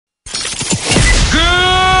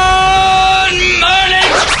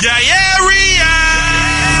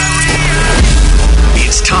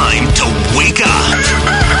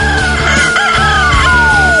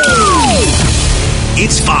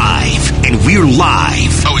We're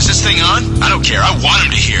live. Oh, is this thing on? I don't care. I want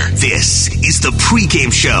him to hear. This is the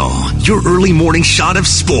pregame show, your early morning shot of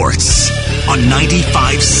sports on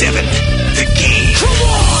 95.7 The Game. Come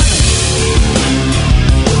on!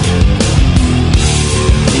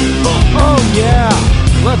 Oh, yeah.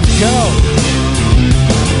 Let's go.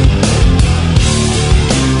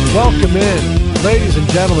 Welcome in, ladies and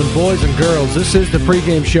gentlemen, boys and girls. This is the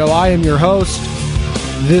pregame show. I am your host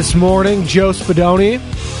this morning, Joe Spadoni.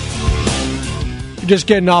 You're just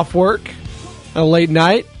getting off work on a late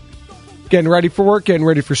night, getting ready for work, getting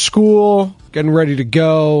ready for school, getting ready to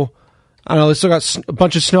go. I know they still got a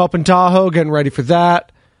bunch of snow up in Tahoe, getting ready for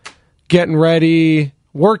that, getting ready,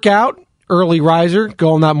 workout, early riser,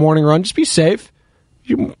 go on that morning run. Just be safe.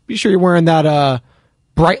 Be sure you're wearing that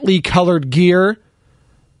brightly colored gear.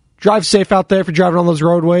 Drive safe out there if you're driving on those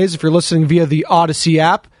roadways. If you're listening via the Odyssey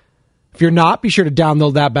app. If you're not, be sure to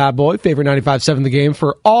download that bad boy, favorite 95.7 The Game,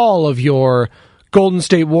 for all of your Golden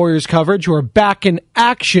State Warriors coverage, who are back in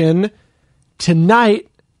action tonight.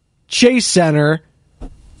 Chase Center,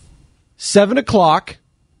 7 o'clock.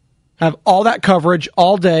 Have all that coverage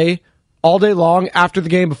all day long, after the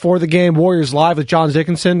game, before the game. Warriors Live with John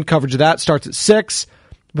Dickinson. Coverage of that starts at 6,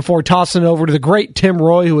 before tossing it over to the great Tim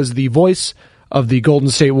Roy, who is the voice of the Golden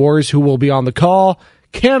State Warriors, who will be on the call.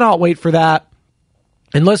 Cannot wait for that.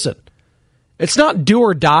 And listen, it's not do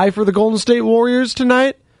or die for the Golden State Warriors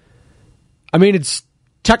tonight. I mean, it's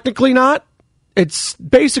technically not. It's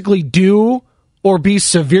basically do or be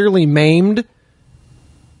severely maimed.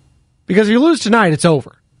 Because if you lose tonight, it's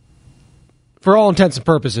over. For all intents and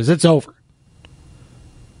purposes, it's over.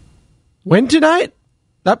 Win tonight,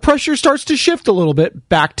 that pressure starts to shift a little bit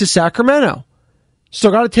back to Sacramento.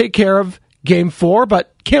 Still got to take care of Game 4,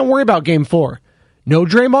 but can't worry about Game 4. No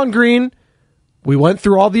Draymond Green. We went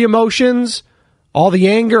through all the emotions, all the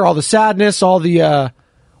anger, all the sadness, all the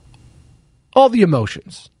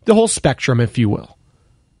emotions. The whole spectrum, if you will.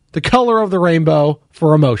 The color of the rainbow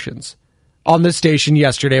for emotions on this station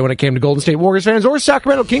yesterday when it came to Golden State Warriors fans or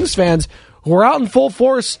Sacramento Kings fans who are out in full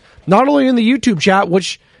force, not only in the YouTube chat,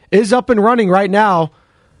 which is up and running right now,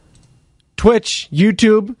 Twitch,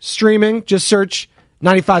 YouTube, streaming, just search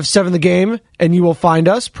 95.7 The Game, and you will find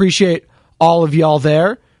us. Appreciate all of y'all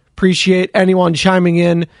there. Appreciate anyone chiming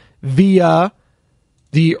in via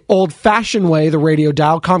the old-fashioned way, the radio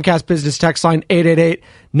dial. Comcast Business Text Line,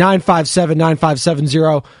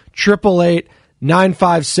 888-957-9570,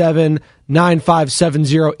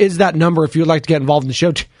 888-957-9570 is that number if you would like to get involved in the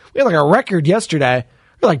show. We had like a record yesterday.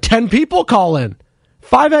 We had like 10 people call in.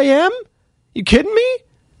 5 a.m.? You kidding me?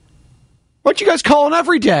 Why don't you guys call in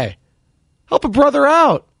every day? Help a brother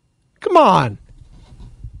out. Come on.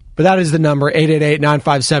 But that is the number,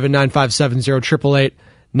 888-957-9570,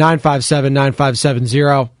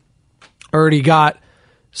 888-957-9570. Already got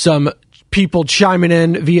some people chiming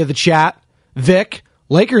in via the chat. Vic,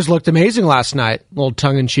 Lakers looked amazing last night. A little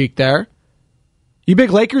tongue-in-cheek there. You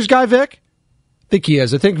big Lakers guy, Vic? I think he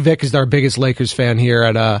is. I think Vic is our biggest Lakers fan here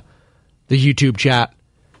at the YouTube chat.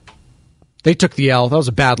 They took the L. That was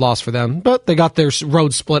a bad loss for them. But they got their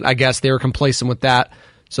road split, I guess. They were complacent with that.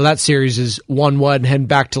 So that series is 1-1, heading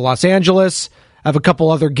back to Los Angeles. I have a couple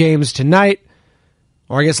other games tonight.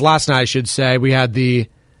 Or I guess last night, I should say. We had the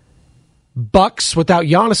Bucks without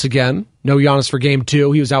Giannis again. No Giannis for Game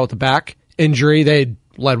 2. He was out with the back injury. They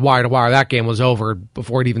led wire to wire. That game was over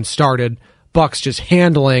before it even started. Bucks just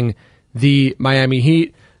handling the Miami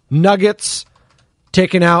Heat. Nuggets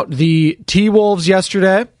taking out the T-Wolves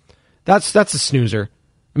yesterday. That's a snoozer.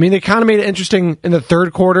 I mean, they kind of made it interesting in the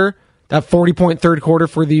third quarter, that 40-point third quarter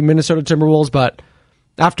for the Minnesota Timberwolves, but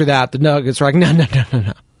after that, the Nuggets are like, no.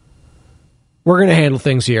 We're going to handle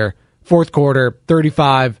things here. Fourth quarter,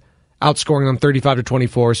 35, outscoring them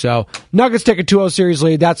 35-24. So Nuggets take a 2-0 series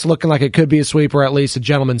lead. That's looking like it could be a sweep, or at least a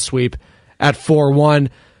gentleman's sweep at 4-1.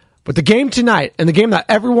 But the game tonight, and the game that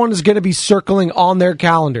everyone is going to be circling on their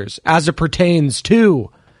calendars as it pertains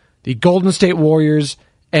to the Golden State Warriors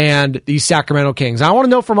and the Sacramento Kings. I want to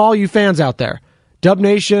know from all you fans out there, Dub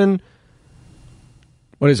Nation,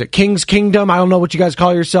 what is it, Kings Kingdom, I don't know what you guys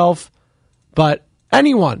call yourself, but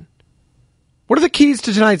anyone, what are the keys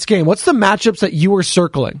to tonight's game? What's the matchups that you are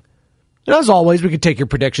circling? And as always, we could take your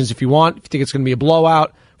predictions if you want. If you think it's going to be a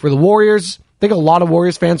blowout for the Warriors, I think a lot of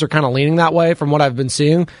Warriors fans are kind of leaning that way from what I've been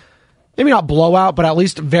seeing. Maybe not blowout, but at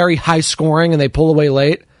least very high scoring, and they pull away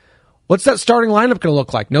late. What's that starting lineup going to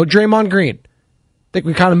look like? No Draymond Green. I think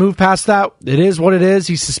we kind of moved past that. It is what it is.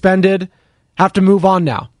 He's suspended. Have to move on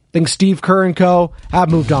now. I think Steve Kerr and co. have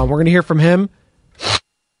moved on. We're going to hear from him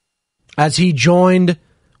as he joined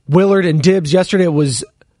Willard and Dibbs. Yesterday it was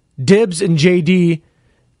Dibbs and JD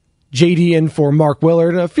JD in for Mark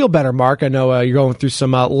Willard. Feel better, Mark. I know you're going through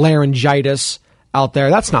some laryngitis out there.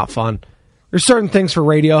 That's not fun. There's certain things for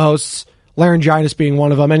radio hosts, laryngitis being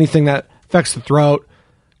one of them, anything that affects the throat,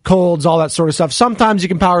 colds, all that sort of stuff. Sometimes you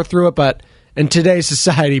can power through it, but in today's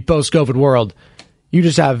society, post-COVID world, you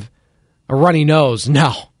just have a runny nose.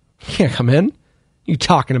 No, you can't come in. What are you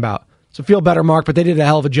talking about? So feel better, Mark, but they did a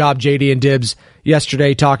hell of a job, JD and Dibs,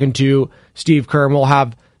 yesterday talking to Steve Kerr. We'll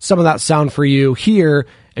have some of that sound for you here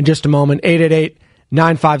in just a moment.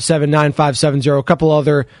 888-957-9570. A couple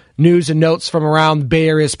other news and notes from around Bay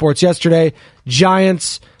Area sports yesterday.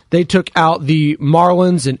 Giants, they took out the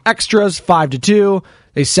Marlins in extras, 5-2.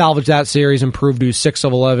 They salvaged that series, improved to 6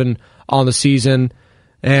 of 11 on the season.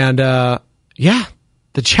 And, the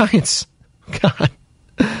Giants, God.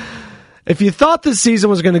 If you thought this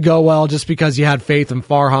season was going to go well just because you had faith in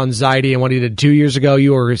Farhan Zaidi and what he did 2 years ago,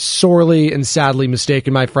 you were sorely and sadly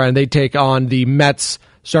mistaken, my friend. They take on the Mets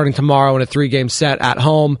starting tomorrow in a 3-game set at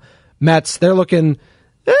home. Mets, they're looking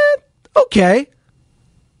okay.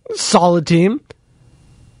 Solid team.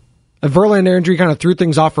 A Verlander injury kind of threw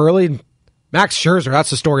things off early. Max Scherzer,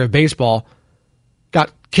 that's the story of baseball,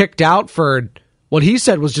 got kicked out for what he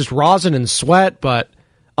said was just rosin and sweat, but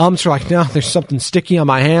umps are like, no, there's something sticky on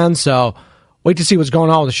my hand, so wait to see what's going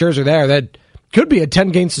on with the Scherzer there. That could be a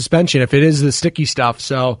 10-game suspension if it is the sticky stuff.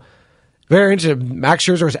 So very interesting. Max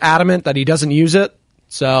Scherzer is adamant that he doesn't use it.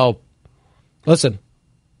 So listen,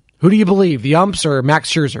 who do you believe, the umps or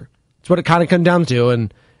Max Scherzer? That's what it kind of comes down to.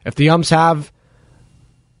 And if the umps have,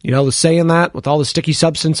 the say in that with all the sticky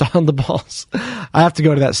substance on the balls, I have to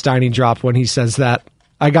go to that Steiny drop when he says that.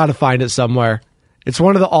 I got to find it somewhere. It's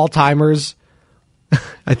one of the all-timers.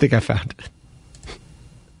 I think I found it.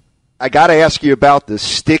 I got to ask you about the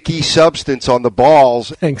sticky substance on the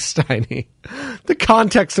balls. Thanks, Steiny. The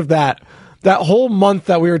context of that whole month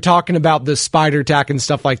that we were talking about the spider attack and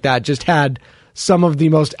stuff like that just had some of the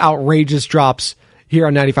most outrageous drops here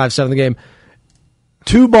on 95.7 The Game.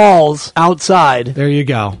 2 balls outside. There you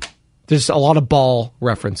go. There's a lot of ball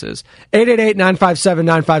references.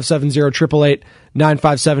 888-957-9570,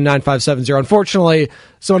 888-957-9570. Unfortunately,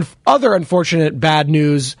 some other unfortunate bad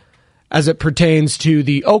news as it pertains to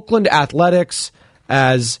the Oakland Athletics,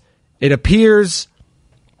 as it appears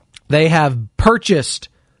they have purchased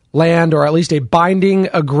land, or at least a binding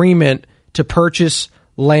agreement to purchase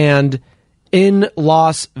land in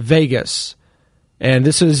Las Vegas. And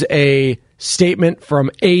this is a statement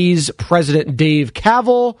from A's president Dave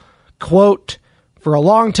Kaval. Quote, "For a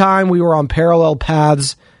long time, we were on parallel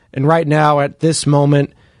paths, and right now, at this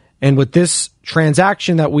moment, and with this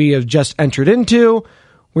transaction that we have just entered into,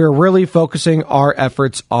 we're really focusing our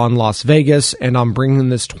efforts on Las Vegas and on bringing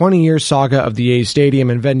this 20-year saga of the A's stadium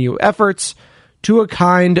and venue efforts to a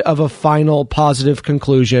kind of a final positive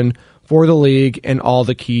conclusion for the league and all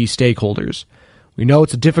the key stakeholders. We know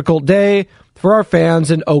it's a difficult day for our fans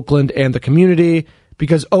in Oakland and the community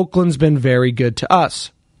because Oakland's been very good to us.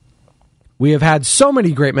 We have had so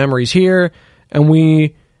many great memories here, and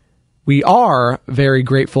we are very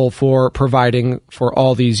grateful for providing for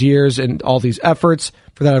all these years and all these efforts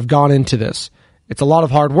for that have gone into this. It's a lot of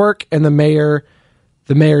hard work, and the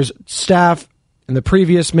mayor's staff, and the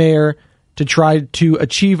previous mayor to try to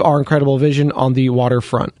achieve our incredible vision on the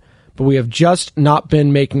waterfront. But we have just not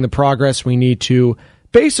been making the progress we need to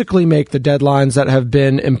basically make the deadlines that have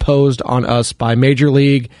been imposed on us by Major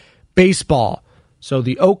League Baseball. So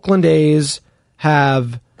the Oakland A's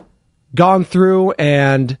have gone through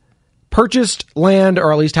and purchased land,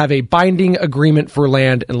 or at least have a binding agreement for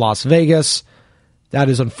land in Las Vegas. That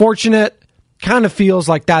is unfortunate. Kind of feels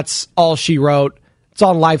like that's all she wrote. It's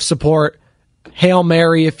on life support. Hail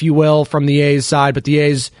Mary, if you will, from the A's side. But the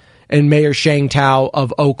A's and Mayor Shang Tao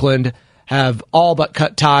of Oakland have all but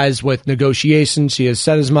cut ties with negotiations. She has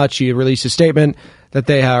said as much. She released a statement that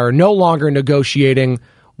they are no longer negotiating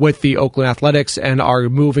with the Oakland Athletics and are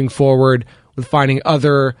moving forward with finding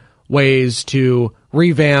other ways to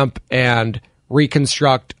revamp and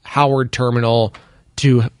reconstruct Howard Terminal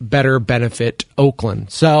to better benefit Oakland.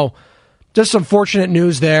 So just some fortunate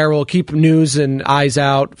news there. We'll keep news and eyes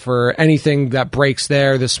out for anything that breaks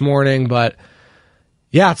there this morning. But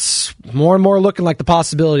yeah, it's more and more looking like the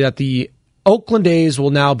possibility that the Oakland A's will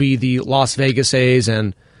now be the Las Vegas A's.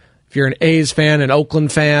 And if you're an A's fan, an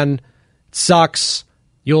Oakland fan, it sucks.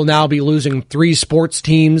 You'll now be losing 3 sports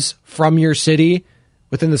teams from your city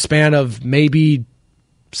within the span of maybe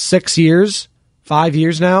 6 years, 5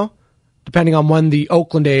 years now, depending on when the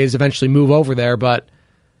Oakland A's eventually move over there. But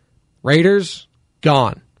Raiders,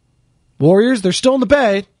 gone. Warriors, they're still in the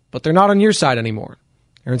Bay, but they're not on your side anymore.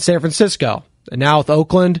 They're in San Francisco. And now with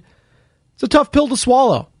Oakland, it's a tough pill to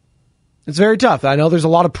swallow. It's very tough. I know there's a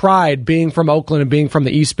lot of pride being from Oakland and being from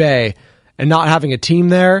the East Bay and not having a team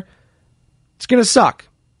there. It's going to suck.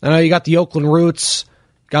 I know you got the Oakland roots,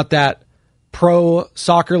 got that pro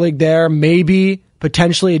soccer league there, maybe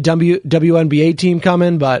potentially a WNBA team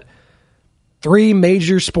coming, but 3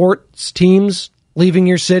 major sports teams leaving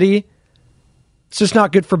your city, it's just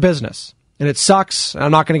not good for business. And it sucks.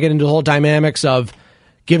 I'm not going to get into the whole dynamics of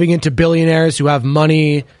giving into billionaires who have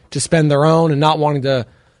money to spend their own and not wanting to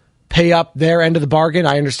pay up their end of the bargain.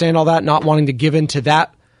 I understand all that, not wanting to give into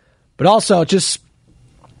that. But also, just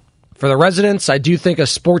for the residents, I do think a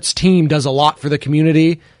sports team does a lot for the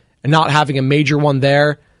community, and not having a major one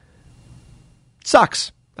there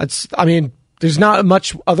sucks. There's not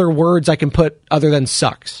much other words I can put other than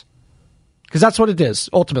sucks. Because that's what it is,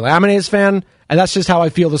 ultimately. I'm an A's fan, and that's just how I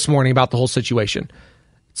feel this morning about the whole situation.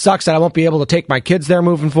 It sucks that I won't be able to take my kids there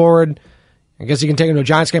moving forward. I guess you can take them to a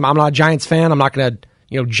Giants game. I'm not a Giants fan. I'm not going to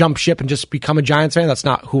jump ship and just become a Giants fan. That's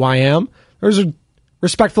not who I am. There's a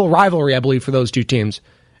respectful rivalry, I believe, for those two teams.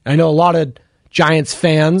 And I know a lot of Giants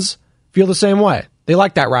fans feel the same way. They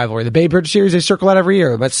like that rivalry. The Bay Bridge series, they circle that every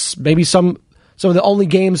year. That's maybe some of the only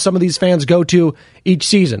games some of these fans go to each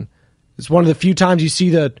season. It's one of the few times you see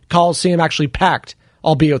the Coliseum actually packed,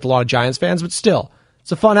 albeit with a lot of Giants fans, but still,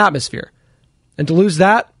 it's a fun atmosphere. And to lose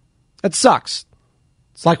that sucks.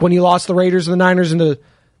 It's like when you lost the Raiders and the Niners in the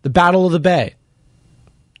Battle of the Bay.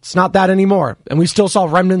 It's not that anymore. And we still saw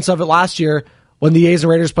remnants of it last year when the A's and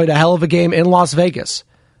Raiders played a hell of a game in Las Vegas.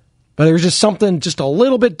 But there was just something just a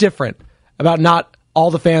little bit different about not all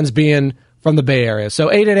the fans being from the Bay Area. So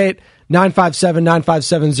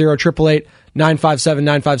 888-957-9570,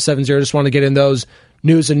 888-957-9570. Just want to get in those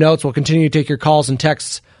news and notes. We'll continue to take your calls and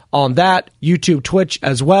texts on that. YouTube, Twitch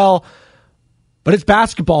as well. But it's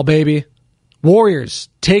basketball, baby. Warriors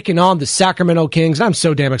taking on the Sacramento Kings. I'm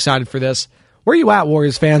so damn excited for this. Where are you at,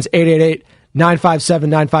 Warriors fans?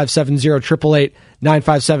 888-957-9570,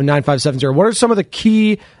 888-957-9570. What are some of the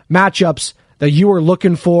key matchups that you are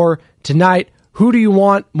looking for tonight? Who do you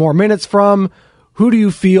want more minutes from? Who do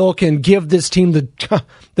you feel can give this team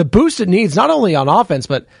the boost it needs, not only on offense,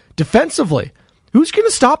 but defensively? Who's going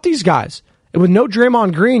to stop these guys? And with no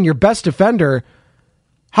Draymond Green, your best defender,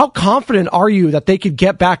 how confident are you that they could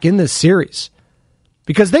get back in this series?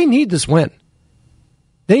 Because they need this win.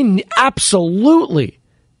 They absolutely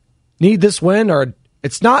need this win, or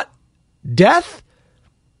it's not death,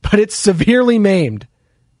 but it's severely maimed.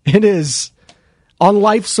 It is on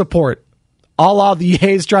life support, a la the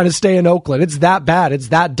A's trying to stay in Oakland. It's that bad. It's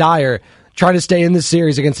that dire trying to stay in this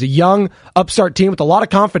series against a young, upstart team with a lot of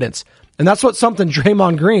confidence. And that's what something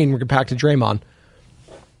Draymond Green, we're going back to Draymond,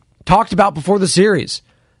 talked about before the series.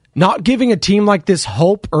 Not giving a team like this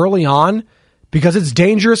hope early on, because it's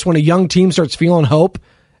dangerous when a young team starts feeling hope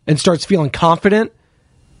and starts feeling confident.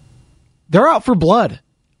 They're out for blood.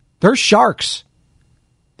 They're sharks.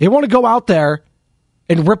 They want to go out there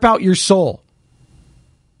and rip out your soul.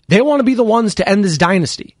 They want to be the ones to end this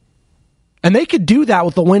dynasty. And they could do that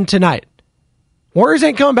with the win tonight. Warriors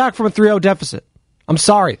ain't coming back from a 3-0 deficit. I'm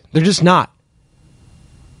sorry. They're just not.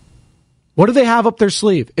 What do they have up their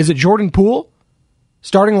sleeve? Is it Jordan Poole?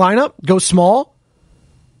 Starting lineup? Go small?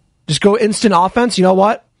 Just go instant offense? You know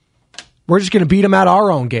what? We're just going to beat them at our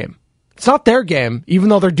own game. It's not their game, even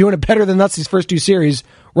though they're doing it better than us these first two series,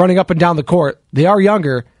 running up and down the court. They are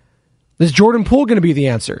younger. Is Jordan Poole going to be the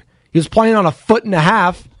answer? He was playing on a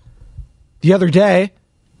 1.5 feet the other day.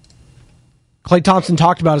 Klay Thompson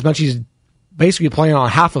talked about as much he's basically playing on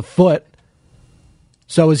half a foot.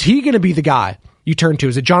 So is he going to be the guy you turn to?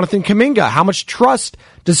 Is it Jonathan Kuminga? How much trust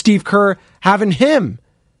does Steve Kerr have in him?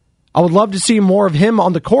 I would love to see more of him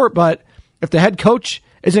on the court, but if the head coach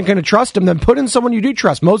isn't going to trust him, then put in someone you do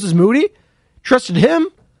trust. Moses Moody? Trusted him?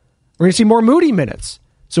 We're going to see more Moody minutes.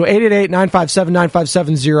 So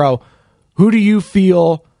 888-957-9570. Who do you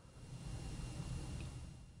feel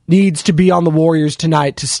needs to be on the Warriors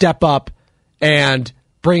tonight to step up and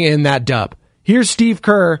bring in that dub? Here's Steve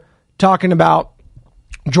Kerr talking about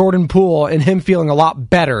Jordan Poole and him feeling a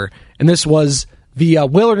lot better. And this was via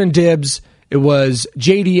Willard and Dibbs. It was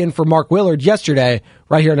JD in for Mark Willard yesterday,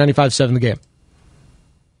 right here at 95.7 The Game.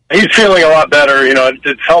 He's feeling a lot better. You know,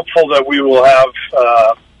 it's helpful that we will have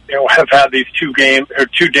had these 2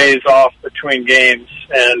 days off between games,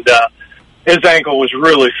 and his ankle was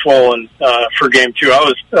really swollen for game 2.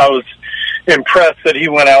 I was impressed that he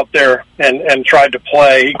went out there and tried to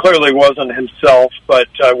play. He clearly wasn't himself, but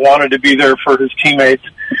I wanted to be there for his teammates.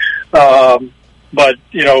 But,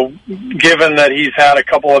 you know, given that he's had a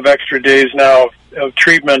couple of extra days now of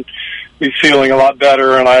treatment, he's feeling a lot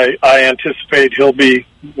better, and I anticipate he'll be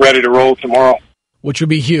ready to roll tomorrow. Which would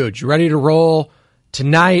be huge. Ready to roll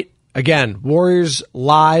tonight Again, Warriors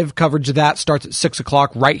live coverage of that starts at 6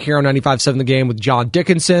 o'clock right here on 95.7 The Game with John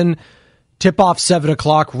Dickinson. Tip-off 7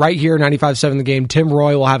 o'clock right here, 95.7 The Game. Tim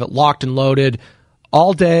Roy will have it locked and loaded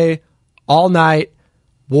all day, all night.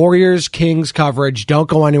 Warriors, Kings coverage. Don't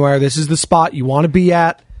go anywhere. This is the spot you want to be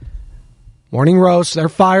at. Morning roast. They're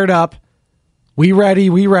fired up. We ready.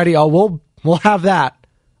 Oh, we'll have that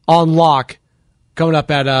on lock coming up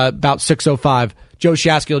at about 6:05. Joe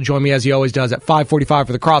Shasky will join me as he always does at 5:45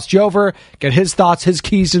 for the crossover. Get his thoughts, his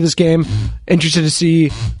keys to this game. Interested to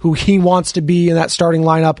see who he wants to be in that starting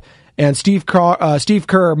lineup. And Steve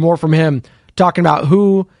Kerr, more from him, talking about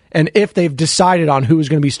who and if they've decided on who is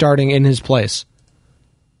going to be starting in his place.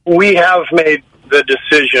 We have made the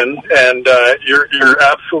decision, and you're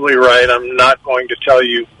absolutely right. I'm not going to tell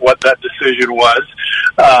you what that decision was.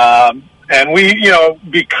 And we,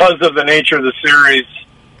 because of the nature of the series,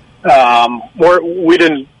 we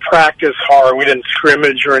didn't practice hard. We didn't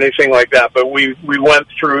scrimmage or anything like that. But we went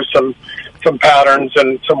through some patterns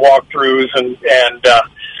and some walkthroughs, and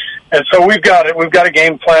so we've got it. We've got a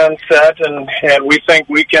game plan set, and we think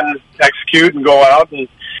we can execute and go out and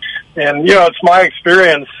it's my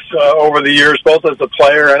experience over the years, both as a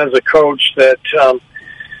player and as a coach, that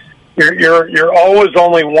you're always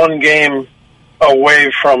only one game away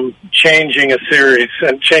from changing a series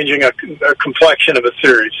and changing a complexion of a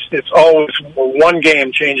series. It's always one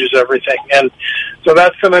game changes everything, and so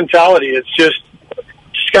that's the mentality. It's just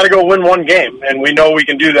got to go win one game, and we know we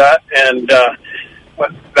can do that. And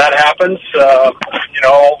when that happens,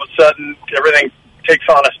 all of a sudden everything takes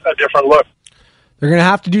on a different look. They're going to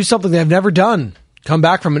have to do something they've never done. Come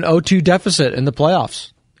back from an 0-2 deficit in the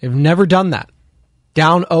playoffs. They've never done that.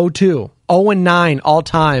 Down 0-2. 0-9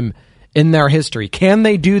 all-time in their history. Can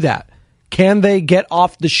they do that? Can they get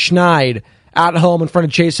off the schneid at home in front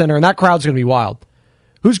of Chase Center? And that crowd's going to be wild.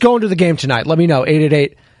 Who's going to the game tonight? Let me know.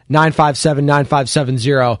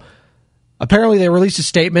 888-957-9570. Apparently they released a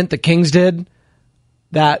statement, the Kings did,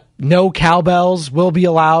 that no cowbells will be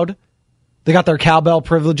allowed. They got their cowbell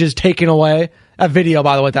privileges taken away. That video,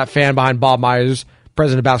 by the way, that fan behind Bob Myers,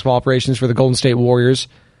 president of basketball operations for the Golden State Warriors.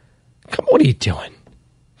 Come on, what are you doing?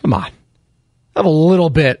 Come on. Have a little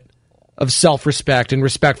bit of self-respect and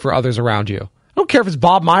respect for others around you. I don't care if it's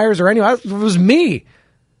Bob Myers or anyone. If it was me.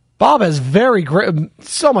 Bob has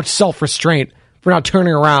so much self-restraint for not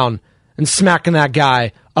turning around and smacking that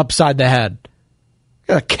guy upside the head.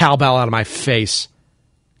 Get a cowbell out of my face.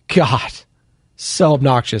 God. So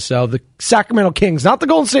obnoxious. So the Sacramento Kings, not the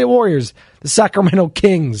Golden State Warriors, the Sacramento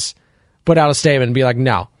Kings put out a statement and be like,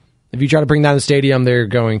 no. If you try to bring that in the stadium, they're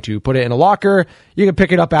going to put it in a locker. You can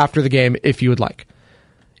pick it up after the game if you would like.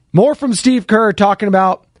 More from Steve Kerr talking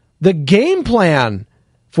about the game plan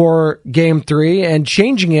for Game 3 and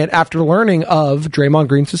changing it after learning of Draymond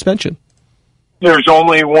Green's suspension. There's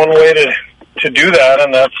only one way to do that,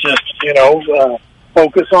 and that's just,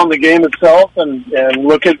 focus on the game itself and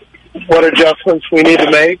look at what adjustments we need to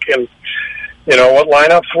make, and what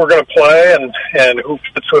lineups we're going to play, and who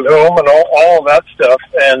fits with whom, and all of that stuff.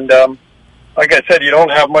 And like I said, you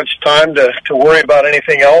don't have much time to worry about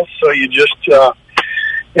anything else. So you just,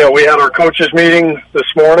 we had our coaches meeting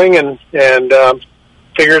this morning and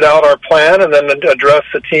figured out our plan, and then addressed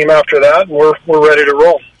the team after that. And we're ready to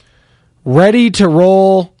roll. Ready to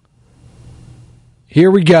roll. Here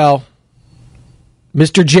we go,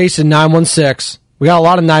 Mr. Jason 916. We got a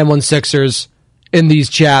lot of 916ers in these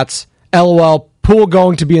chats. LOL, Poole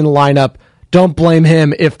going to be in the lineup. Don't blame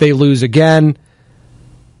him if they lose again.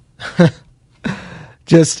 I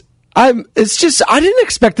didn't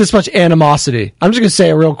expect this much animosity. I'm just going to say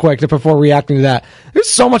it real quick before reacting to that.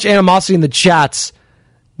 There's so much animosity in the chats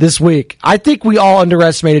this week. I think we all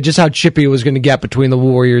underestimated just how chippy it was going to get between the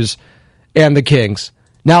Warriors and the Kings.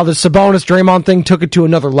 Now the Spadoni Draymond thing took it to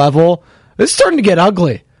another level. It's starting to get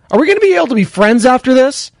ugly. Are we going to be able to be friends after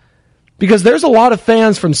this? Because there's a lot of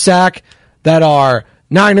fans from SAC that are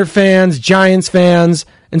Niner fans, Giants fans,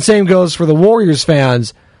 and same goes for the Warriors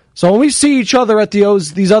fans. So when we see each other at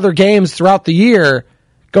these other games throughout the year,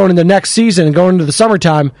 going into next season and going into the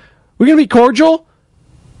summertime, we're going to be cordial?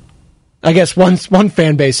 I guess one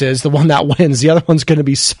fan base is the one that wins. The other one's going to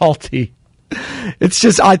be salty. It's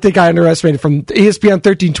just, I think I underestimated from ESPN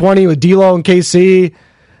 1320 with D'Lo and KC,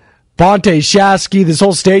 Bonte, Shasky, this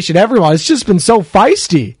whole station, everyone. It's just been so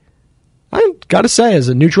feisty. I got to say, as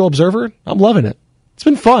a neutral observer, I'm loving it. It's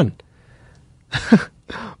been fun.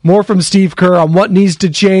 More from Steve Kerr on what needs to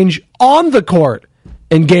change on the court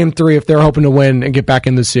in Game 3 if they're hoping to win and get back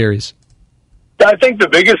in the series. I think the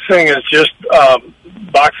biggest thing is just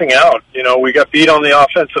boxing out. We got beat on the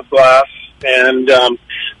offensive glass, and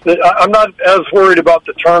I'm not as worried about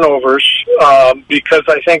the turnovers because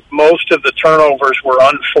I think most of the turnovers were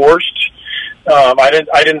unforced. I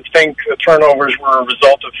didn't think the turnovers were a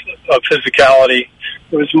result of physicality.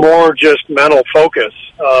 It was more just mental focus.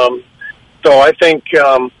 So I think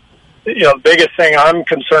the biggest thing I'm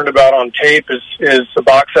concerned about on tape is the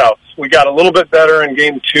box outs. We got a little bit better in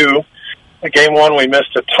Game 2. Game 1, we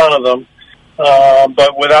missed a ton of them.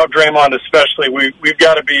 But without Draymond especially, we've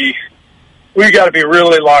got to be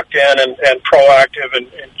really locked in and proactive and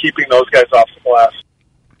keeping those guys off the glass.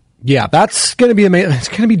 Yeah, that's going to be amazing. It's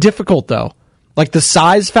going to be difficult, though. Like, the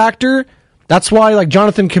size factor, that's why, like,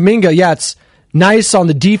 Jonathan Kuminga, yeah, it's nice on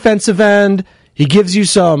the defensive end. He gives you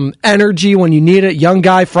some energy when you need it. Young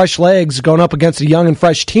guy, fresh legs, going up against a young and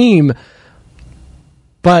fresh team.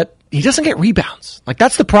 But he doesn't get rebounds. Like,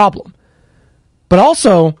 that's the problem. But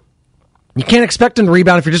also, you can't expect him to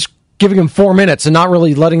rebound if you're just giving him 4 minutes and not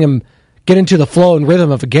really letting him get into the flow and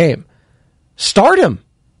rhythm of a game. Start him.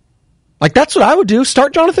 Like, that's what I would do.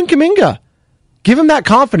 Start Jonathan Kuminga. Give him that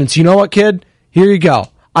confidence. You know what, kid? Here you go.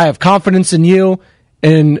 I have confidence in you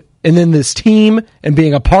and in this team and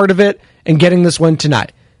being a part of it and getting this win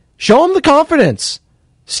tonight. Show him the confidence.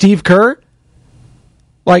 Steve Kerr,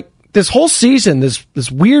 like, this whole season,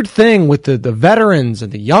 this weird thing with the veterans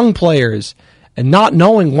and the young players and not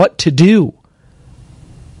knowing what to do.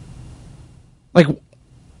 Like,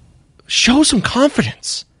 show some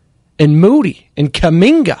confidence in Moody and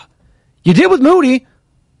Kuminga. You did with Moody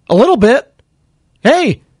a little bit.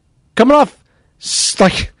 Hey, coming off,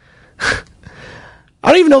 like, I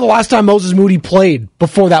don't even know the last time Moses Moody played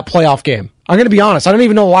before that playoff game. I'm going to be honest. I don't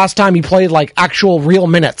even know the last time he played, like, actual real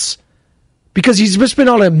minutes. Because he's just been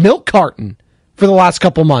on a milk carton for the last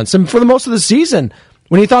couple months. And for the most of the season,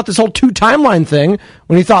 when he thought this whole 2-timeline thing,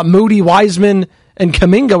 when he thought Moody, Wiseman, and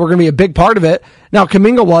Kuminga were going to be a big part of it. Now,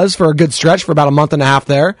 Kuminga was for a good stretch for about a month and a half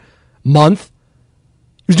there. He was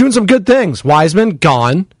doing some good things. Wiseman,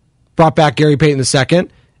 gone. Brought back Gary Payton II.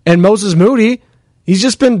 And Moses Moody, he's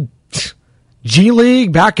just been G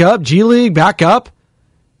League, back up, G League, back up.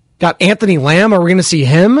 Got Anthony Lamb. Are we going to see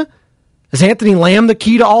him? Is Anthony Lamb the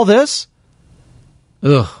key to all this?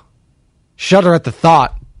 Ugh. Shudder at the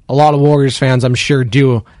thought. A lot of Warriors fans, I'm sure,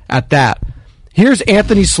 do at that. Here's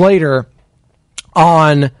Anthony Slater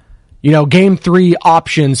on, Game 3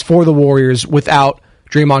 options for the Warriors without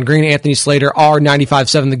Draymond Green. Anthony Slater, our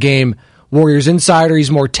 95.7 The Game Warriors insider.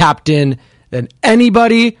 He's more tapped in than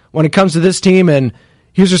anybody when it comes to this team, and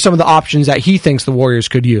here's some of the options that he thinks the Warriors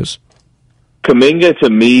could use. Kuminga, to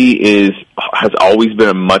me, has always been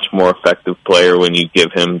a much more effective player when you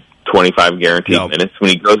give him 25 guaranteed minutes.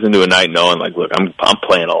 When he goes into a night knowing, like, look, I'm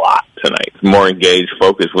playing a lot tonight. More engaged,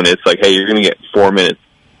 focused. When it's like, hey, you're going to get 4 minutes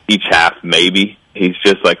each half, maybe. He's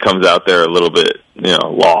just, like, comes out there a little bit,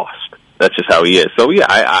 lost. That's just how he is. So, yeah,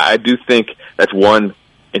 I do think that's one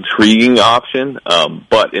intriguing option.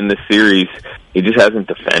 But in the series, he just hasn't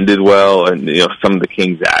defended well, and some of the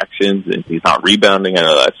Kings' actions, and he's not rebounding. I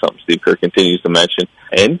know that's something Steve Kerr continues to mention.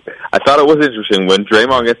 And I thought it was interesting when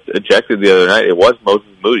Draymond gets ejected the other night. It was Moses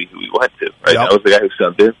Moody who he went to, right? Yep. That was the guy who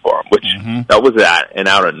subbed in for him, which that was an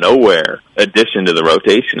out of nowhere addition to the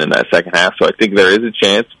rotation in that second half. So I think there is a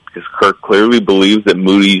chance, because Kerr clearly believes that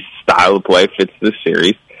Moody's style of play fits this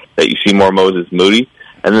series, that you see more Moses Moody.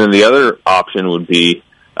 And then the other option would be,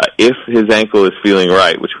 if his ankle is feeling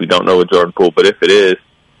right, which we don't know with Jordan Poole, but if it is,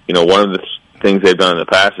 one of the things they've done in the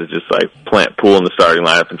past is just like plant Poole in the starting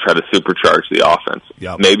lineup and try to supercharge the offense.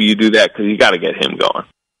 Yep. Maybe you do that because you got to get him going.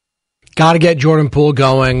 Got to get Jordan Poole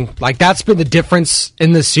going. Like, that's been the difference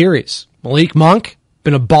in this series. Malik Monk,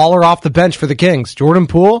 been a baller off the bench for the Kings. Jordan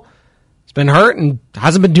Poole has been hurt and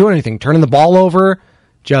hasn't been doing anything, turning the ball over,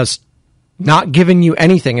 just not giving you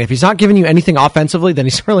anything. And if he's not giving you anything offensively, then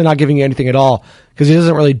he's really not giving you anything at all, because he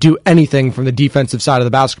doesn't really do anything from the defensive side of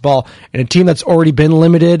the basketball. And a team that's already been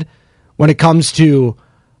limited when it comes to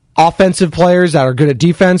offensive players that are good at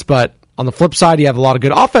defense, but on the flip side, you have a lot of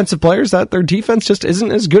good offensive players that their defense just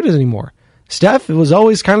isn't as good anymore. Steph, it was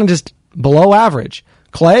always kind of just below average.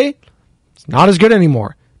 Clay, it's not as good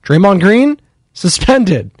anymore. Draymond Green,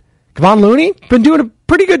 suspended. Kevon Looney, been doing a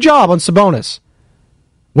pretty good job on Sabonis.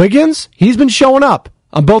 Wiggins, he's been showing up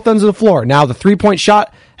on both ends of the floor. Now, the three-point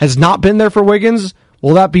shot has not been there for Wiggins.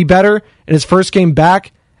 Will that be better in his first game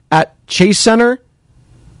back at Chase Center?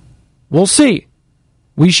 We'll see.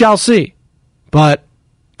 We shall see. But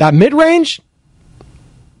that mid-range,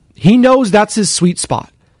 he knows that's his sweet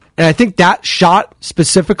spot. And I think that shot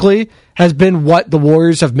specifically has been what the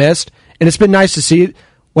Warriors have missed. And it's been nice to see.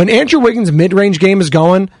 When Andrew Wiggins' mid-range game is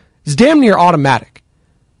going, it's damn near automatic.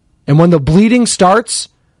 And when the bleeding starts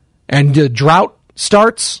and the drought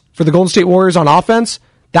starts for the Golden State Warriors on offense,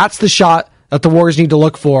 That's the shot that the Warriors need to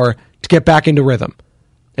look for to get back into rhythm.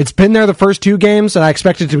 It's been there the first 2 games, and I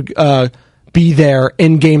expect it to be there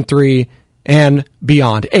in Game 3 and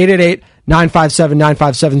beyond.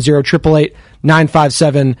 888-957-9570,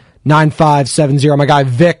 888-957-9570. My guy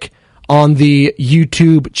Vic on the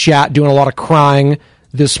YouTube chat doing a lot of crying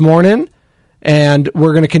this morning, and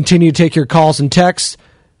we're going to continue to take your calls and texts.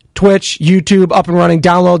 Twitch, YouTube, up and running.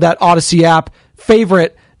 Download that Odyssey app.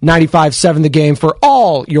 Favorite 95.7 The Game for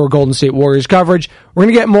all your Golden State Warriors coverage. We're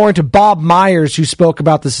going to get more into Bob Myers, who spoke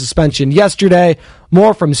about the suspension yesterday.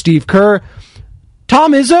 More from Steve Kerr.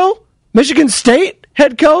 Tom Izzo, Michigan State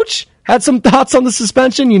head coach, had some thoughts on the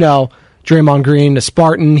suspension. You know, Draymond Green, a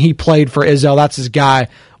Spartan, he played for Izzo. That's his guy.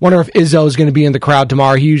 Wonder if Izzo is going to be in the crowd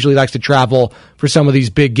tomorrow. He usually likes to travel for some of these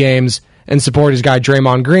big games and support his guy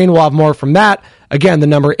Draymond Green. We'll have more from that. Again, the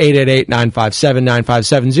number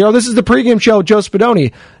 888-957-9570. This is the pregame show. Joe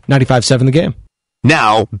Spadoni, 95.7 The Game.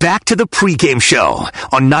 Now, back to the pregame show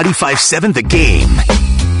on 95.7 The Game.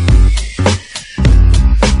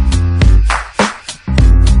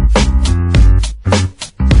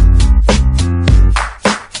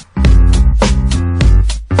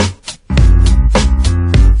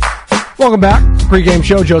 Welcome back. Pregame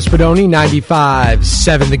show, Joe Spadoni,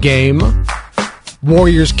 95.7 The Game.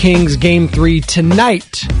 Warriors-Kings Game 3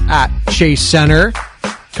 tonight at Chase Center.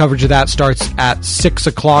 Coverage of that starts at 6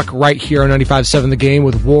 o'clock right here on 95.7 The Game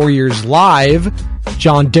with Warriors Live.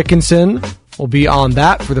 John Dickinson will be on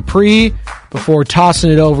that for the pre before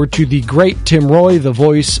tossing it over to the great Tim Roy, the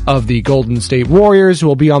voice of the Golden State Warriors, who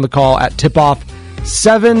will be on the call at tip-off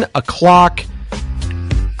 7 o'clock.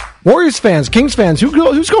 Warriors fans, Kings fans,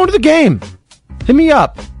 who's going to the game? Hit me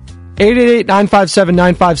up.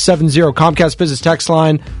 888-957-9570, Comcast Business text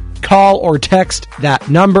line. Call or text that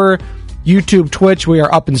number. YouTube, Twitch, we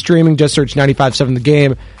are up and streaming. Just search 95.7 The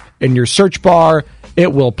Game in your search bar.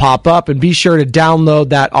 It will pop up. And be sure to download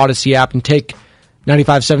that Odyssey app and take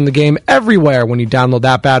 95.7 The Game everywhere when you download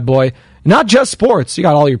that bad boy. Not just sports. You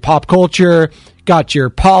got all your pop culture, got your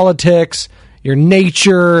politics, your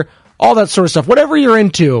nature, all that sort of stuff. Whatever you're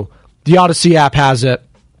into, the Odyssey app has it.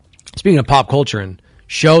 Speaking of pop culture and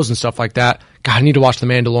shows and stuff like that, God, I need to watch The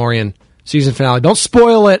Mandalorian season finale. Don't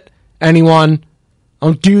spoil it, anyone.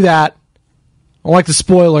 Don't do that. I don't like the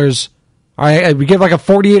spoilers. All right, we give like a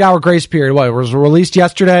 48-hour grace period. What, it was released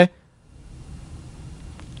yesterday?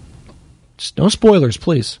 Just no spoilers,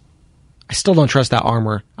 please. I still don't trust that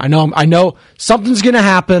armor. I know something's going to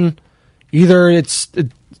happen. Either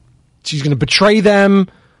she's going to betray them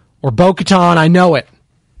or Bo-Katan. I know it.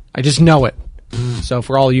 I just know it. So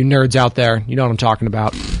for all you nerds out there, you know what I'm talking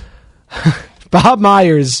about. Bob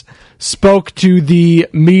Myers spoke to the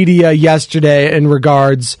media yesterday in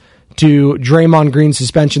regards to Draymond Green's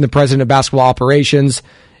suspension, the president of basketball operations.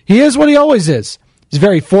 He is what he always is. He's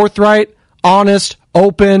very forthright, honest,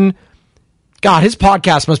 open. God, his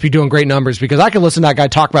podcast must be doing great numbers because I can listen to that guy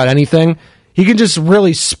talk about anything. He can just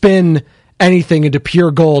really spin anything into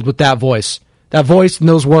pure gold with that voice. That voice and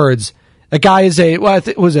those words. That guy is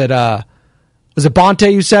was it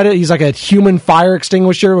Bonte who said it? He's like a human fire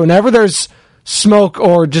extinguisher. Whenever there's smoke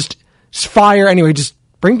or just fire, anyway, just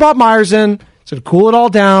bring Bob Myers in so to cool it all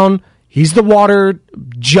down. He's the water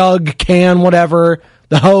jug, can, whatever,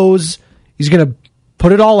 the hose. He's going to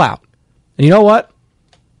put it all out. And you know what?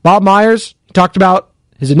 Bob Myers talked about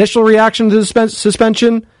his initial reaction to the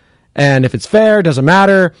suspension, and if it's fair, doesn't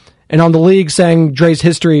matter. And on the league saying Dre's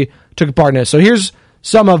history took a part in it. So here's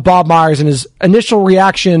some of Bob Myers and his initial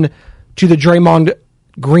reaction to the Draymond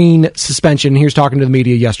Green suspension. He was talking to the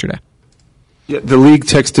media yesterday. Yeah, the league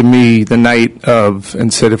texted me the night of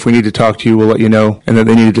and said, if we need to talk to you, we'll let you know, and that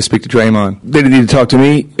they needed to speak to Draymond. They didn't need to talk to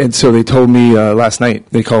me, and so they told me last night.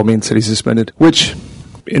 They called me and said he's suspended, which,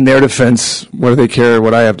 in their defense, what do they care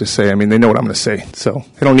what I have to say? I mean, they know what I'm going to say, so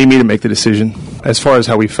they don't need me to make the decision. As far as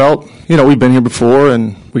how we felt, we've been here before,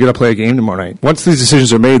 and we got to play a game tomorrow night. Once these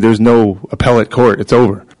decisions are made, there's no appellate court. It's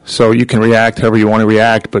over. So you can react however you want to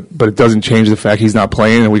react, but it doesn't change the fact he's not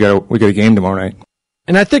playing, and we got a game tomorrow night.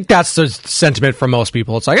 And I think that's the sentiment from most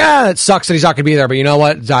people. It's like, it sucks that he's not going to be there, but you know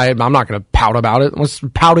what? I'm not going to pout about it. What's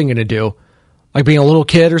pouting going to do? Like being a little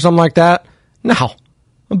kid or something like that? No.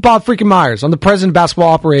 I'm Bob freaking Myers. I'm the president of basketball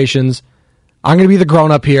operations. I'm going to be the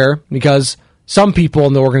grown-up here because some people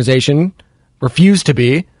in the organization refuse to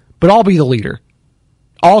be, but I'll be the leader.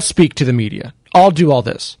 I'll speak to the media. I'll do all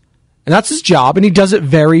this. And that's his job, and he does it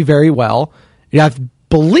very, very well. And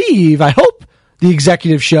I hope the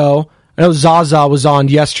executive show, I know Zaza was on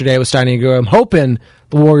yesterday with Steiny and Go. I'm hoping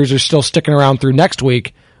the Warriors are still sticking around through next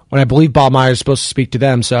week when I believe Bob Myers is supposed to speak to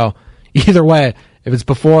them. So either way, if it's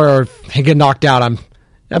before or they get knocked out,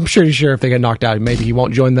 I'm pretty sure if they get knocked out, maybe he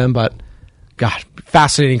won't join them, but God,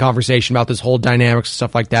 fascinating conversation about this whole dynamics and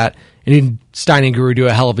stuff like that. And Stein and Guru do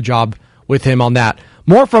a hell of a job with him on that.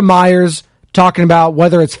 More from Myers talking about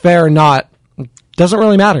whether it's fair or not. Doesn't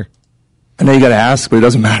really matter. I know you got to ask, but it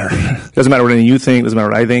doesn't matter. It doesn't matter what any of you think. It doesn't matter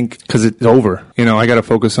what I think, because it's over. I got to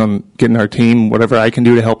focus on getting our team, whatever I can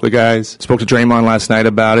do to help the guys. Spoke to Draymond last night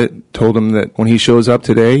about it. Told him that when he shows up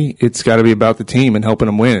today, it's got to be about the team and helping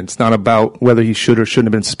them win. It's not about whether he should or shouldn't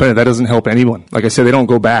have been suspended. That doesn't help anyone. Like I said, they don't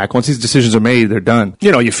go back. Once these decisions are made, they're done.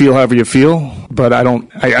 You feel however you feel, but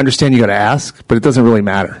I understand you got to ask, but it doesn't really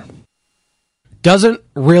matter. Doesn't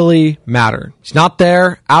really matter. He's not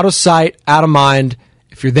there, out of sight, out of mind.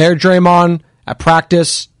 If you're there, Draymond, at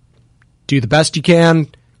practice, do the best you can,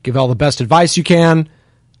 give all the best advice you can,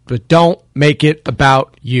 but don't make it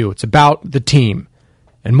about you. It's about the team.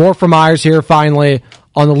 And more from Myers here, finally,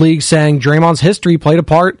 on the league saying Draymond's history played a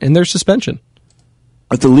part in their suspension.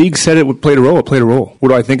 If the league said it would play a role, it played a role. What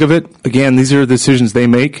do I think of it? Again, these are the decisions they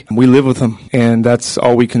make. We live with them, and that's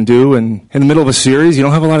all we can do. And in the middle of a series, you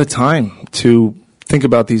don't have a lot of time to think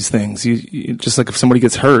about these things. You just like if somebody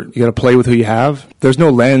gets hurt, you got to play with who you have. There's no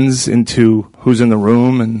lens into who's in the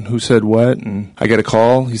room and who said what. And I get a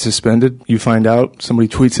call, he's suspended. You find out, somebody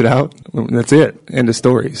tweets it out. That's it. End of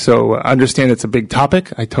story. So I understand it's a big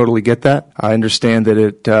topic. I totally get that. I understand that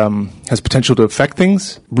it has potential to affect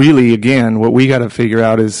things. Really, again, what we got to figure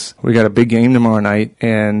out is we got a big game tomorrow night,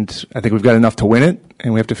 and I think we've got enough to win it,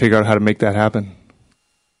 and we have to figure out how to make that happen.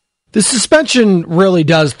 The suspension really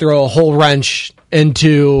does throw a whole wrench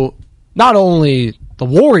into not only the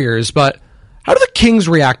Warriors, but how do the Kings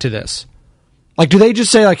react to this? Like, do they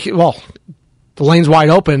just say, like, well, the lane's wide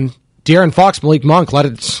open, De'Aaron Fox, Malik Monk, let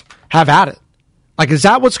it have at it? Like, is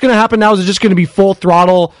that what's going to happen now? Is it just going to be full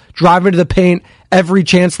throttle, drive into the paint every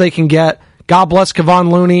chance they can get? God bless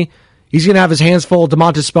Kevon Looney. He's going to have his hands full of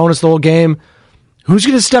Domantas Sabonis the whole game. Who's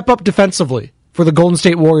going to step up defensively for the Golden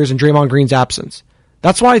State Warriors in Draymond Green's absence?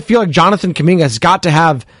 That's why I feel like Jonathan Kuminga has got to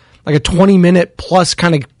have like a 20-minute plus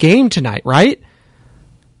kind of game tonight, right?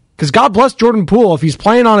 Because God bless Jordan Poole. If he's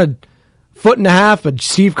playing on a foot and a half, but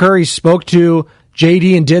Steve Curry spoke to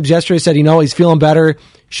JD and Dibbs yesterday, said, he's feeling better,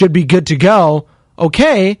 should be good to go.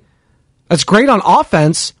 Okay, that's great on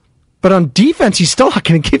offense, but on defense, he's still not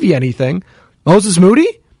going to give you anything. Moses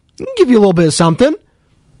Moody, he can give you a little bit of something.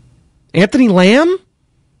 Anthony Lamb,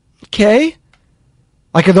 okay.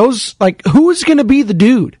 Like, are those, like, who's going to be the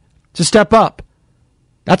dude to step up?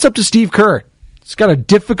 That's up to Steve Kerr. He's got a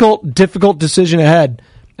difficult decision ahead.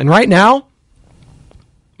 And right now,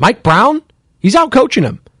 Mike Brown, he's out coaching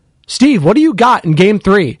him. Steve, what do you got in game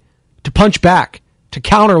 3 to punch back, to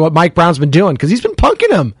counter what Mike Brown's been doing? Because he's been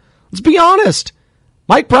punking him. Let's be honest.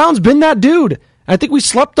 Mike Brown's been that dude. I think we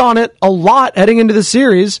slept on it a lot heading into the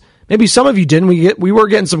series. Maybe some of you didn't. We were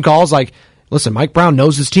getting some calls like, listen, Mike Brown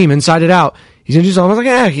knows his team inside and out. He's going to do something.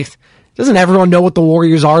 I was like, doesn't everyone know what the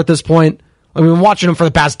Warriors are at this point? We've been watching them for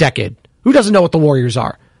the past decade. Who doesn't know what the Warriors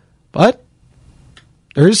are? But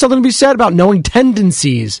there is something to be said about knowing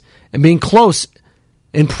tendencies and being close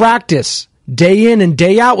in practice, day in and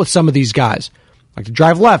day out with some of these guys. Like to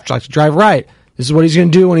drive left, like to drive right. This is what he's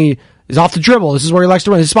going to do when he is off the dribble. This is where he likes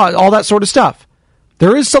to run his spot, all that sort of stuff.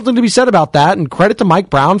 There is something to be said about that, and credit to Mike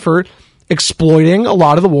Brown for exploiting a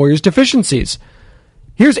lot of the Warriors' deficiencies.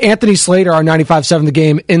 Here's Anthony Slater, our 95.7 The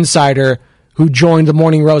Game insider, who joined the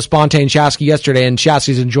Morning Roast, Bonte and Shasky yesterday, and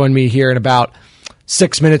Shasky's going to join me here in about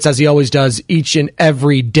 6 minutes, as he always does each and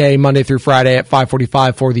every day, Monday through Friday at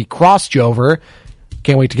 5:45 for the Crossover.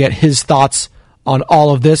 Can't wait to get his thoughts on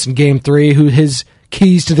all of this in Game 3, who his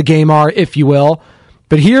keys to the game are, if you will.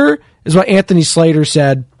 But here is what Anthony Slater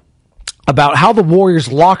said about how the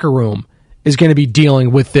Warriors' locker room is going to be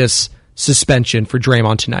dealing with this suspension for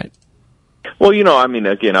Draymond tonight. Well,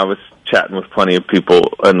 again, I was chatting with plenty of people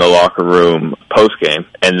in the locker room post-game,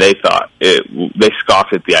 and they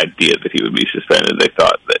scoffed at the idea that he would be suspended. They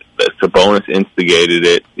thought that Sabonis instigated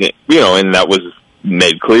it, and that was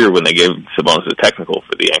made clear when they gave Sabonis a technical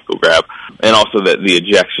for the ankle grab, and also that the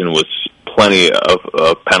ejection was plenty of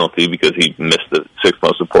a penalty because he missed the 6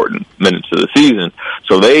 most important minutes of the season.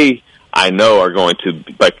 So I know are going to,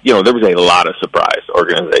 there was a lot of surprise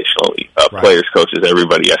organizationally, right. Players, coaches,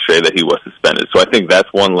 everybody yesterday that he was suspended. So I think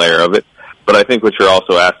that's one layer of it. But I think what you're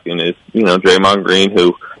also asking is, Draymond Green,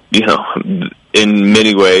 who, in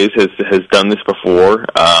many ways has done this before.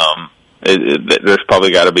 There's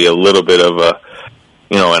probably got to be a little bit of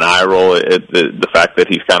an eye roll at the fact that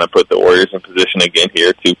he's kind of put the Warriors in position again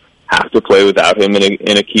here to have to play without him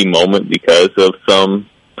in a key moment because of some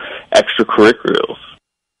extracurriculars.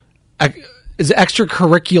 Is it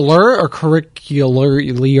extracurricular or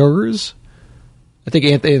curriculars? I think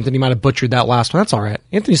Anthony might have butchered that last one. That's all right.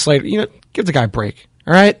 Anthony Slater, give the guy a break.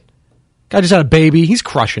 All right? Guy just had a baby. He's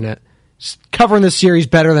crushing it. Just covering this series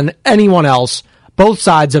better than anyone else. Both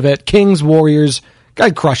sides of it. Kings, Warriors.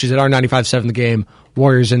 Guy crushes it. Our 95.7 The Game.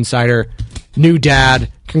 Warriors Insider. New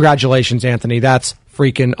dad. Congratulations, Anthony. That's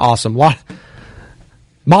freaking awesome.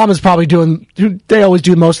 Mom is probably they always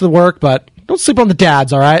do most of the work, but don't sleep on the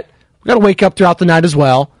dads, all right? We got to wake up throughout the night as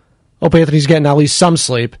well. Hope Anthony's getting at least some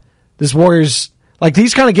sleep. This Warriors,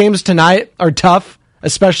 these kind of games tonight are tough,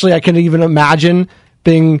 especially I can even imagine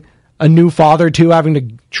being a new father, too, having to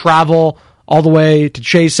travel all the way to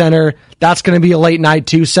Chase Center. That's going to be a late night,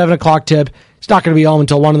 too, 7 o'clock tip. He's not going to be home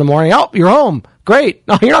until 1 in the morning. Oh, you're home. Great.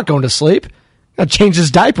 No, you're not going to sleep. You got to change his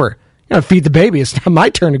diaper. You got to feed the baby. It's not my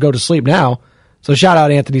turn to go to sleep now. So shout out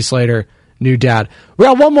Anthony Slater, new dad. We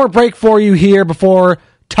got one more break for you here before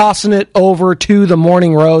tossing it over to the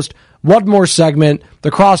morning roast. One more segment, the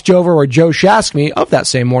crossover where Joe Shasky of that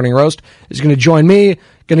same morning roast is going to join me,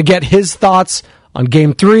 going to get his thoughts on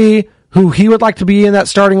Game 3, who he would like to be in that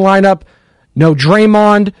starting lineup. No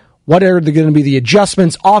Draymond. What are going to be the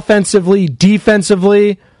adjustments offensively,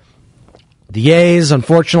 defensively? The A's,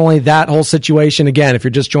 unfortunately, that whole situation, again, if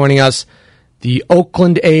you're just joining us, the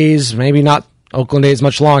Oakland A's, maybe not Oakland A's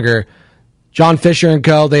much longer, John Fisher and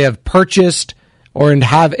co., they have purchased or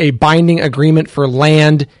have a binding agreement for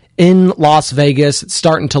land in Las Vegas. It's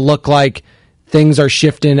starting to look like things are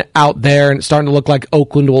shifting out there, and it's starting to look like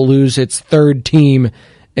Oakland will lose its third team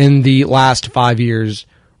in the last 5 years.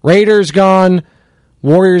 Raiders gone,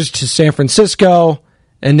 Warriors to San Francisco,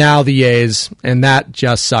 and now the A's, and that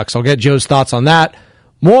just sucks. I'll get Joe's thoughts on that.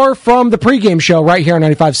 More from the pregame show right here on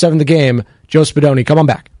 95.7 The Game. Joe Spadoni, come on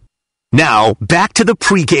back. Now, back to the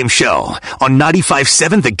pregame show on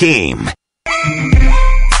 95.7 The Game.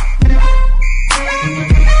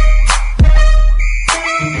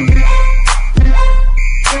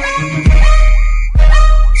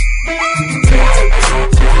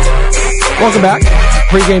 Welcome back.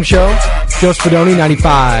 Pregame show. Joe Spadoni,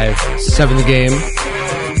 95.7 The Game.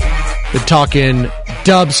 Been talking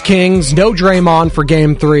Dubs Kings. No Draymond for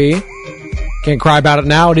Game 3. Can't cry about it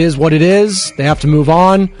now. It is what it is. They have to move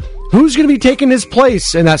on. Who's going to be taking his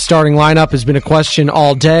place in that starting lineup has been a question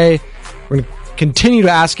all day. We're going to continue to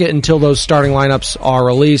ask it until those starting lineups are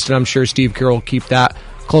released, and I'm sure Steve Kerr will keep that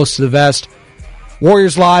close to the vest.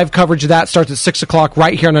 Warriors Live coverage of that starts at 6 o'clock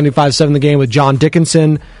right here on 95.7 The Game with John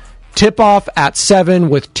Dickinson. Tip-off at 7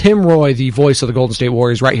 with Tim Roy, the voice of the Golden State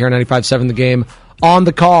Warriors, right here on 95.7 The Game. On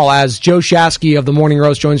the call as Joe Shasky of the Morning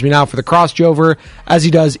Roast joins me now for the crossover, as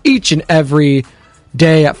he does each and every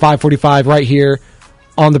day at 5:45 right here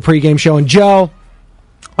on the pregame show. And Joe,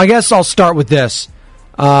 I guess I'll start with this.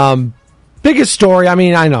 Biggest story,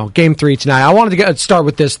 I know, Game 3 tonight. I wanted to start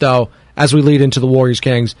with this, though, as we lead into the Warriors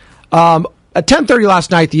Kings. At 10:30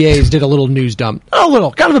 last night, the A's did a little news dump. Not a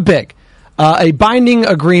little, kind of a big. A binding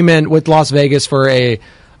agreement with Las Vegas for a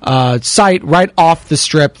site right off the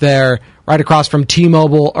strip there, right across from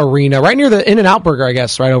T-Mobile Arena, right near the In-N-Out Burger, I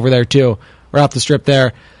guess, right over there, too, right off the strip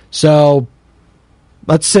there. So,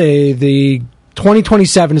 let's say the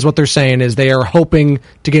 2027 is what they're saying, is they are hoping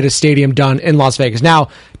to get a stadium done in Las Vegas. Now,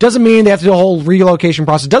 doesn't mean they have to do a whole relocation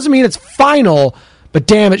process. Doesn't mean it's final, but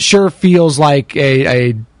damn, it sure feels like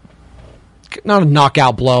a not a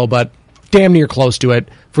knockout blow, but damn near close to it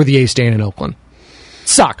for the A's staying in Oakland.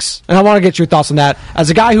 Sucks. And I want to get your thoughts on that. As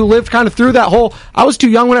a guy who lived kind of through that whole, I was too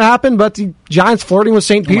young when it happened, but the Giants flirting with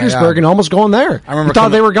St. Petersburg and almost going there. I remember thought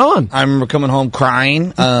they were gone. I remember coming home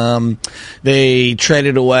crying. They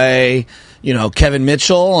traded away, Kevin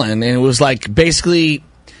Mitchell, and it was like basically,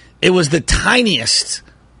 it was the tiniest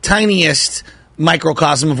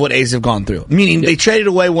microcosm of what A's have gone through. Meaning they traded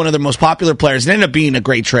away one of their most popular players. It ended up being a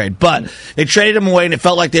great trade, but they traded him away and it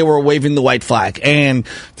felt like they were waving the white flag. And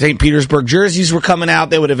St. Petersburg jerseys were coming out.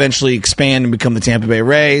 They would eventually expand and become the Tampa Bay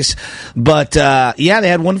Rays. But they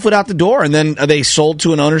had one foot out the door, and then they sold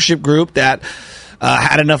to an ownership group that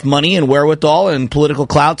had enough money and wherewithal and political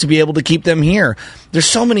clout to be able to keep them here. There's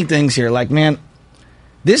so many things here. Like, man,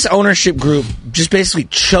 this ownership group just basically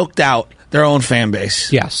choked out their own fan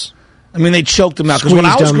base. Yes. They choked them out. Because when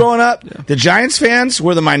I was growing up, the Giants fans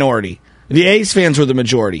were the minority. The A's fans were the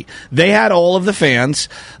majority. They had all of the fans.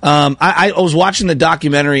 I was watching the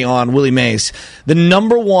documentary on Willie Mays. The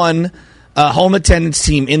number one home attendance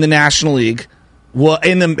team in the National League Well,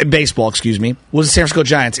 in the baseball, excuse me, was the San Francisco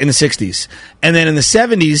Giants in the 60s. And then in the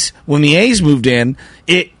 70s, when the A's moved in,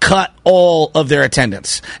 it cut all of their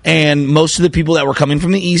attendance. And most of the people that were coming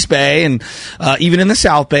from the East Bay and even in the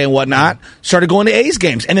South Bay and whatnot started going to A's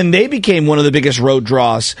games. And then they became one of the biggest road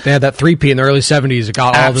draws. They had that 3P in the early 70s. It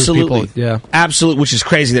got all those people. Yeah. Absolutely, which is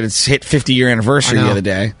crazy that it's hit 50-year anniversary the other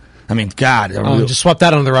day. I mean, God. Just swept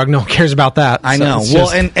that under the rug. No one cares about that. I know. Well,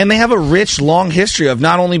 and they have a rich, long history of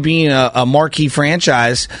not only being a marquee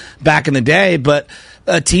franchise back in the day, but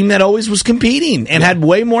a team that always was competing and had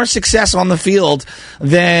way more success on the field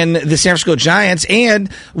than the San Francisco Giants. And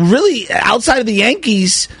really, outside of the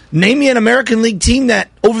Yankees, name me an American League team that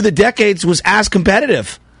over the decades was as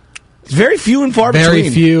competitive. Very few and far between. Very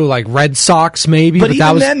few, like Red Sox maybe. But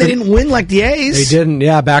even then, they didn't win like the A's. They didn't,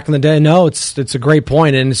 back in the day. No, it's a great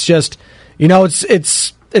point. And it's just,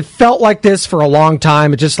 it felt like this for a long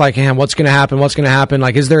time. It's just like, what's going to happen? What's going to happen?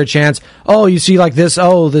 Like, is there a chance? Oh, you see like this,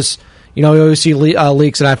 this... you always see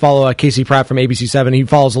leaks, and I follow Casey Pratt from ABC7. He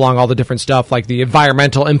follows along all the different stuff, like the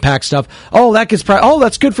environmental impact stuff. Oh,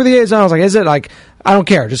 that's good for the A's. And I was like, is it? Like, I don't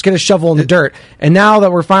care. Just get a shovel in the dirt. And now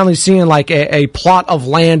that we're finally seeing like a plot of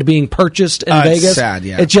land being purchased in Vegas, it's sad,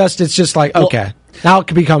 yeah. It's just like, okay. Now it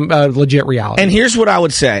can become a legit reality. And here's what I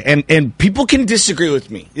would say, and people can disagree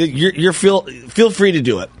with me. You're feel free to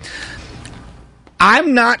do it.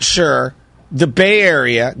 I'm not sure the Bay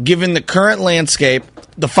Area, given the current landscape,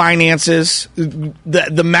 the finances,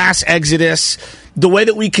 the mass exodus, the way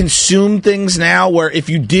that we consume things now, where if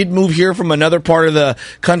you did move here from another part of the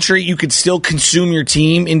country, you could still consume your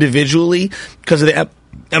team individually because of the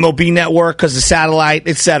MLB network, because of the satellite,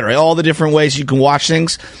 etc., all the different ways you can watch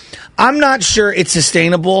things. I'm not sure it's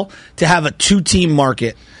sustainable to have a two-team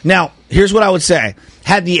market. Now, here's what I would say.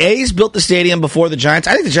 Had the A's built the stadium before the Giants,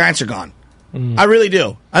 I think the Giants are gone. I really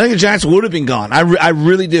do. I think the Giants would have been gone. I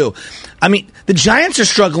really do. I mean, the Giants are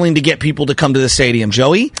struggling to get people to come to the stadium,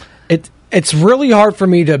 Joey. It's really hard for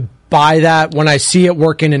me to buy that when I see it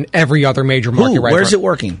working in every other major market. Where's it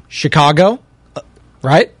working? Chicago,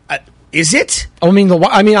 right? Is it? I mean,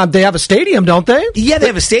 they have a stadium, don't they? Yeah, they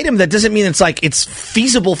have a stadium. That doesn't mean it's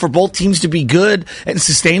feasible for both teams to be good and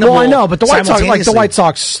sustainable. Well, I know, but the White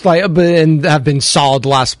Sox, and have been solid the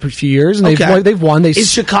last few years, and they've won.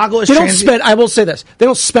 Is Chicago? They don't spend. I will say this: they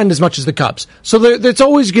don't spend as much as the Cubs, so it's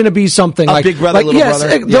always going to be something like big brother, little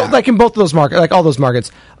brother. Like in both of those markets, like all those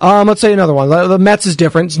markets. Let's say another one. The Mets is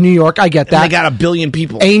different. It's New York. I get that. And they got 1 billion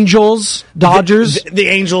people. Angels, Dodgers. The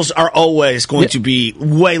Angels are always going to be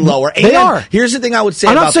way lower. They are. Here's the thing I would say.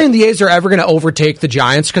 I'm not saying the A's are ever going to overtake the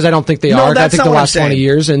Giants, because I don't think they are. I think the last 20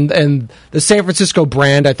 years, and the San Francisco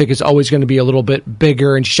brand, I think, is always going to be a little bit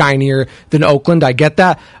bigger and shinier than Oakland. I get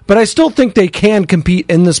that, but I still think they can compete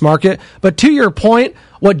in this market. But to your point,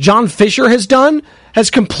 what John Fisher has done has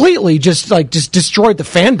completely just destroyed the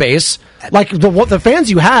fan base. Like the fans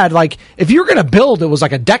you had, like if you were going to build, it was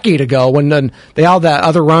like a decade ago when they had that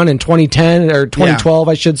other run in 2010 or 2012,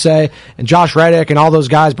 I should say, and Josh Reddick and all those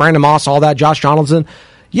guys, Brandon Moss, all that, Josh Donaldson.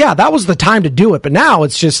 Yeah, that was the time to do it. But now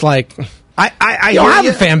it's just like I don't have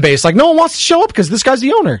a fan base. Like no one wants to show up because this guy's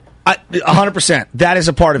the owner. 100%. That is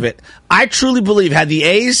a part of it. I truly believe had the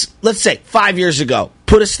A's, let's say 5 years ago,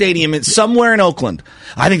 put a stadium in somewhere in Oakland,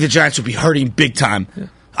 I think the Giants would be hurting big time. Yeah.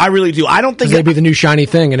 I really do. I don't think they'd be the new shiny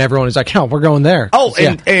thing, and everyone is like, "Hell, we're going there." Oh,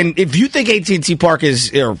 and if you think AT&T Park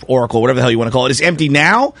is or Oracle, whatever the hell you want to call it, is empty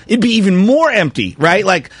now, it'd be even more empty, right?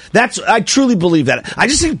 Like I truly believe that. I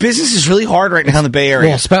just think business is really hard right now in the Bay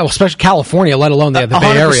Area, especially California, let alone the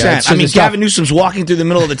Bay Area. I mean, Gavin Newsom's walking through the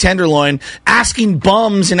middle of the Tenderloin, asking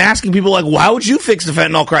bums and asking people like, well, "How would you fix the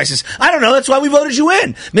fentanyl crisis?" I don't know. That's why we voted you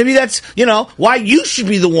in. Maybe that's why you should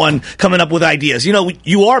be the one coming up with ideas.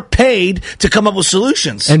 You are paid to come up with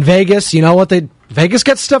solutions. And Vegas, Vegas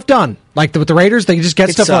gets stuff done. Like with the Raiders, they just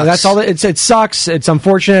get stuff done. That's all. It sucks. It's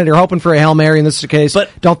unfortunate. You're hoping for a Hail Mary in this case,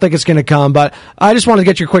 but don't think it's going to come. But I just wanted to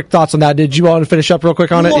get your quick thoughts on that. Did you want to finish up real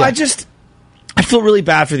quick on it? Well, yeah. I feel really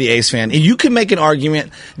bad for the A's fan. And you can make an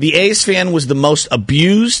argument the A's fan was the most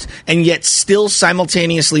abused and yet still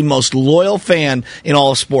simultaneously most loyal fan in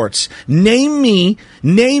all of sports. Name me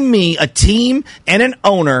a team and an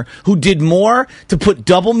owner who did more to put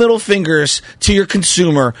double middle fingers to your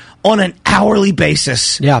consumer on an hourly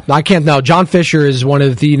basis. Yeah, I can't know. John Fisher is one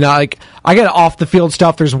of the, I get off the field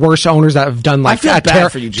stuff. There's worse owners that have done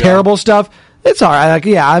terrible stuff. It's all right. Like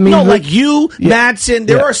you, Madsen.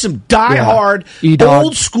 There are some diehard,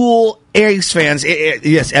 old school A's fans.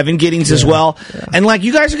 Yes, Evan Giddings as well. Yeah. And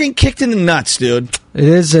you guys are getting kicked in the nuts, dude. It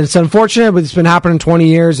is. It's unfortunate, but it's been happening 20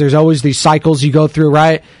 years. There's always these cycles you go through,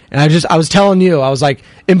 right? And I was telling you, I was like,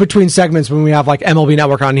 in between segments when we have MLB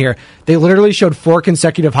Network on here, they literally showed 4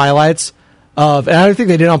 consecutive highlights and I don't think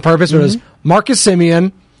they did it on purpose, but it was Marcus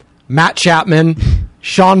Semien, Matt Chapman,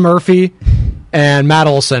 Sean Murphy, and Matt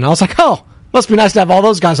Olson. I was like, oh, must be nice to have all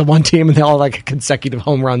those guys on one team and they all like consecutive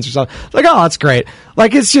home runs or something. Like, oh, that's great.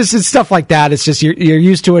 Like, it's stuff like that. It's just, you're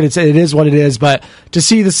used to it. It is what it is. But to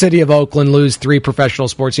see the city of Oakland lose 3 professional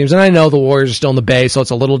sports teams, and I know the Warriors are still in the Bay, so it's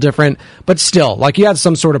a little different, but still, like, you had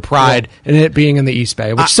some sort of pride in it being in the East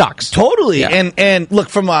Bay, which sucks. Totally. Yeah. And look,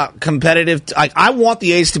 from a competitive, I want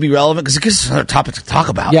the A's to be relevant because it gives us another topic to talk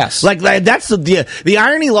about. Yes. Like that's the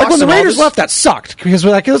irony. Like when the Raiders left, that sucked because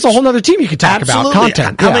we're like, there's a whole other team you could talk about.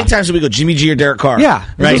 Content. How many times did we go Jimmy G or Derek Carr? Yeah.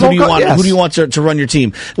 Right. Who do you want to run your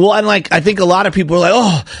team? Well, and like, I think a lot of people are like,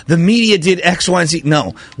 oh, the media did X, Y, and Z.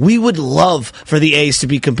 No, we would love for the A's to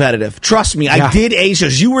be competitive. Trust me, I did A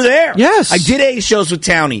shows. You were there. Yes. I did A shows with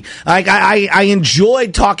Townie. I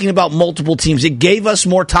enjoyed talking about multiple teams. It gave us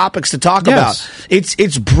more topics to talk about.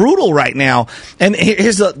 It's brutal right now. And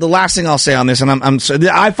here's the last thing I'll say on this, and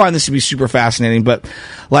I find this to be super fascinating, but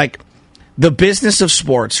like the business of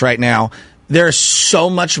sports right now, there's so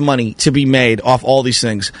much money to be made off all these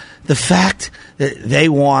things. The fact that they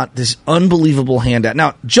want this unbelievable handout.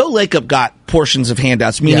 Now, Joe Lacob got portions of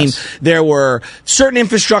handouts, meaning there were certain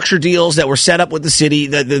infrastructure deals that were set up with the city.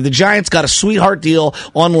 The Giants got a sweetheart deal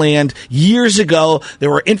on land years ago. There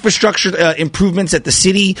were infrastructure improvements that the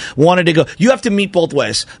city wanted to go. You have to meet both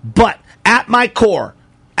ways. But at my core,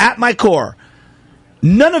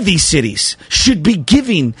 none of these cities should be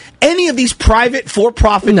giving any of these private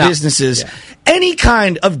for-profit businesses any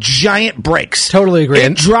kind of giant breaks. Totally agree.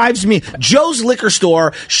 It drives me. Joe's Liquor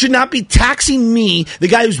Store should not be taxing me, the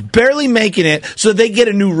guy who's barely making it, so they get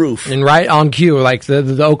a new roof. And right on cue, like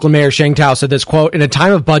the Oakland Mayor Sheng Tao said this, quote, "In a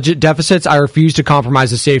time of budget deficits, I refuse to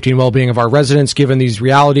compromise the safety and well-being of our residents. Given these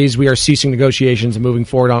realities, we are ceasing negotiations and moving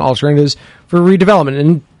forward on alternatives for redevelopment."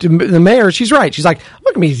 And the mayor, she's right. She's like, I'm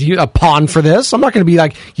not going to be a pawn for this. I'm not going to be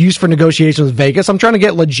like used for negotiations with Vegas. I'm trying to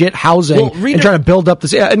get legit housing and trying to build up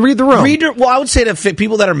this and read the room. Well, I would say to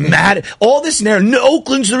people that are mad at all this narrative, no,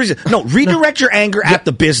 Oakland's the reason. No, redirect your anger at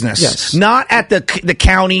the business, not at the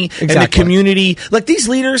county and the community. Like these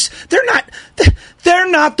leaders, they're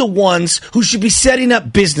not the ones who should be setting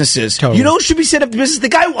up businesses. Totally. You know who should be setting up the business? The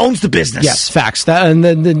guy who owns the business. Yes, facts. And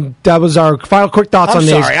then that was our final quick thoughts on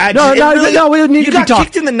sorry. these. No, we didn't need to be talking. You got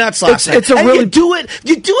kicked in the nuts last night. You do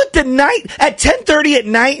it the night at 10:30 at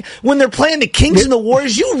night when they're playing the Kings and the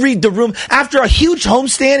Warriors. You read the room after a huge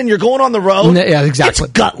homestand and you're going on the road. Yeah, exactly.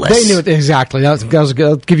 It's gutless. They knew it exactly. That was good.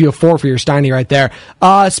 I'll give you a 4 for your Steiny right there.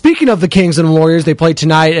 Speaking of the Kings and Warriors, they play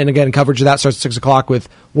tonight, and again, coverage of that starts at 6:00 with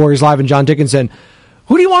Warriors Live and John Dickinson.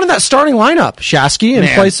 Who do you want in that starting lineup, Shasky, in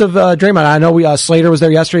place of Draymond? I know Slater was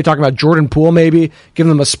there yesterday talking about Jordan Poole maybe giving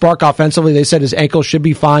them a spark offensively. They said his ankle should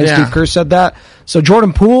be fine. Yeah. Steve Kerr said that. So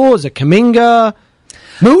Jordan Poole, is it Kuminga?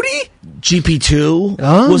 Moody?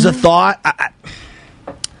 GP2 was a thought.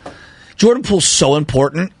 Jordan Poole's so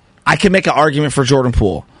important. I can make an argument for Jordan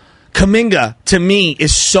Poole. Kuminga, to me,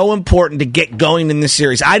 is so important to get going in this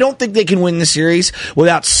series. I don't think they can win the series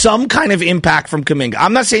without some kind of impact from Kuminga.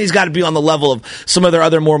 I'm not saying he's got to be on the level of some of their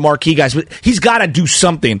other more marquee guys, but he's got to do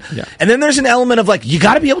something. Yeah. And then there's an element of, like, you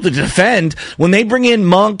got to be able to defend. When they bring in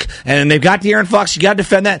Monk and they've got De'Aaron Fox, you got to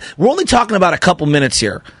defend that. We're only talking about a couple minutes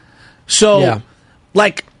here. So,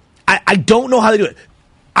 I don't know how they do it.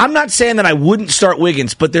 I'm not saying that I wouldn't start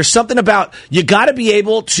Wiggins, but there's something about you got to be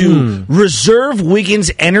able to reserve Wiggins'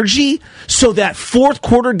 energy so that fourth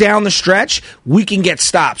quarter down the stretch, we can get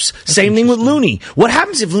stops. Same thing with Looney. What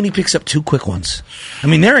happens if Looney picks up 2 quick ones? I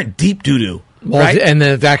mean, they're in deep doo-doo. Well, right? And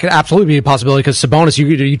that could absolutely be a possibility because Sabonis,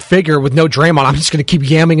 you'd figure with no Draymond, I'm just going to keep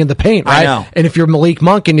yamming in the paint, right? I know. And if you're Malik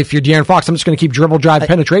Monk and if you're De'Aaron Fox, I'm just going to keep dribble, drive,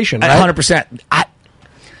 penetration, right? 100%.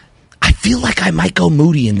 I feel like I might go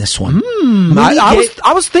Moody in this one.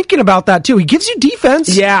 I was thinking about that too. He gives you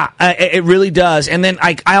defense. Yeah, it really does. And then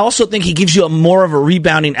I also think he gives you more of a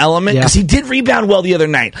rebounding element because he did rebound well the other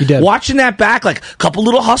night. He did. Watching that back, like a couple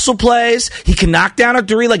little hustle plays. He can knock down a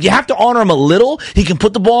three. Like you have to honor him a little. He can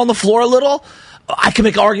put the ball on the floor a little. I can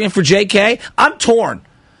make an argument for JK. I'm torn.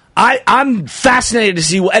 I'm fascinated to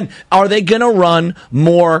see and are they going to run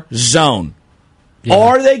more zone? Yeah.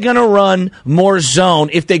 Are they going to run more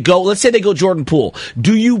zone if they go, let's say they go Jordan Poole?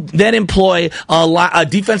 Do you then employ a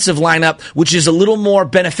defensive lineup which is a little more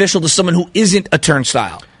beneficial to someone who isn't a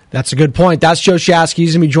turnstile? That's a good point. That's Joe Shasky.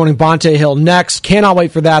 He's going to be joining Bonte Hill next. Cannot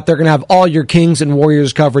wait for that. They're going to have all your Kings and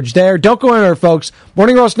Warriors coverage there. Don't go anywhere, folks.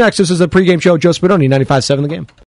 Morning Roast next. This is the pregame show. Joe Spadoni, 95.7 The Game.